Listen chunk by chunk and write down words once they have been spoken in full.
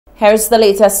Here's the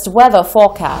latest weather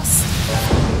forecast.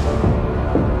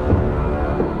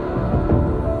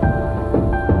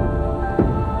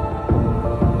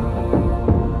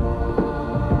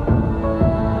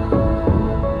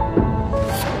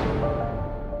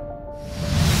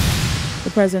 The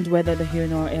present weather at the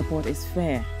Hewanorra Airport is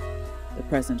fair. The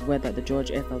present weather at the George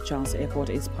F. L. Charles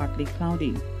Airport is partly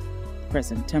cloudy.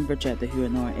 Present temperature at the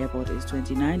Hewanorra Airport is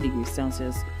 29 degrees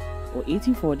Celsius or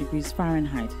 84 degrees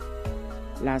Fahrenheit.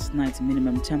 Last night's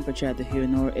minimum temperature at the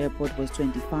Hewanorra Airport was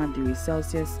 25 degrees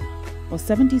Celsius or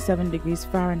 77 degrees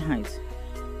Fahrenheit.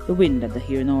 The wind at the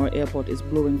Hewanorra Airport is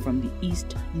blowing from the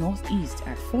east-northeast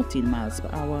at 14 miles per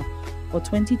hour or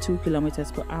 22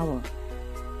 kilometers per hour.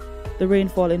 The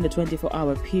rainfall in the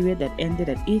 24-hour period that ended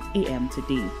at 8 a.m.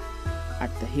 today.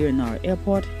 At the Hewanorra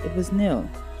Airport, it was nil.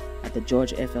 At the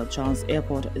George F. L. Charles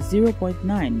Airport,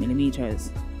 0.9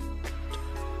 millimeters.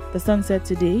 The sunset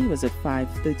today was at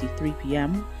 5:33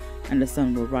 p.m. and the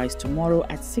sun will rise tomorrow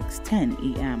at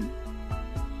 6:10 a.m.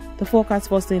 The forecast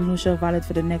for St. Lucia valid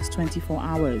for the next 24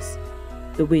 hours.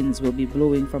 The winds will be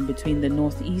blowing from between the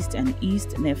northeast and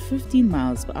east near 15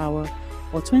 miles per hour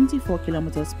or 24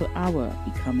 kilometers per hour,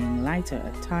 becoming lighter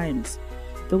at times.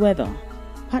 The weather: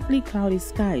 partly cloudy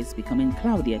skies becoming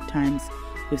cloudy at times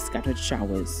with scattered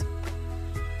showers.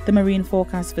 The marine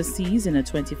forecast for seas in a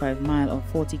 25-mile or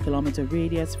 40-kilometer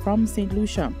radius from St.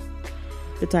 Lucia.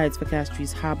 The tides for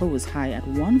Castries Harbour was high at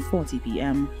 1:40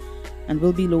 p.m. and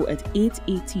will be low at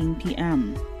 8:18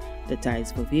 p.m. The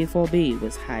tides for Vieux Bay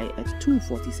was high at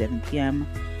 2:47 p.m.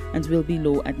 and will be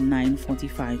low at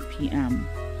 9:45 p.m.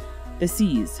 The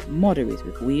seas moderate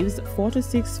with waves 4 to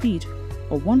 6 feet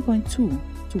or 1.2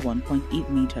 to 1.8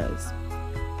 meters.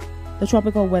 The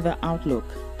tropical weather outlook.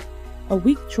 A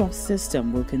weak trough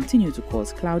system will continue to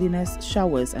cause cloudiness,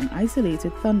 showers and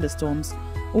isolated thunderstorms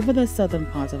over the southern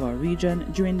part of our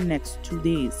region during the next 2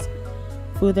 days.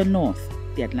 Further north,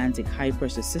 the Atlantic high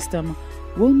pressure system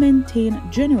will maintain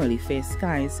generally fair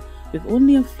skies with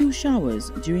only a few showers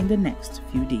during the next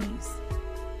few days.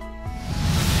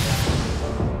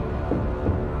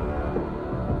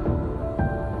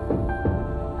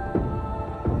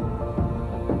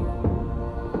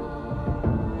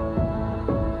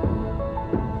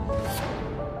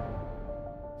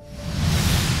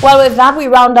 Well, with that, we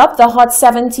round up the Hot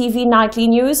 7 TV Nightly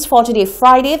News for today,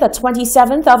 Friday, the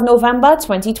 27th of November,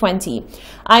 2020.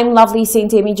 I'm Lovely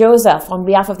St. Amy Joseph. On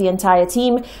behalf of the entire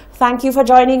team, thank you for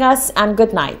joining us and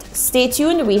good night. Stay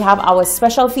tuned. We have our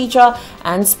special feature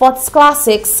and sports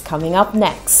classics coming up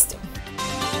next.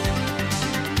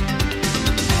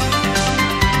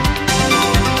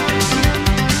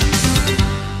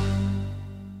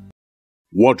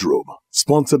 Wardrobe,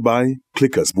 sponsored by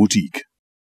Clickers Boutique.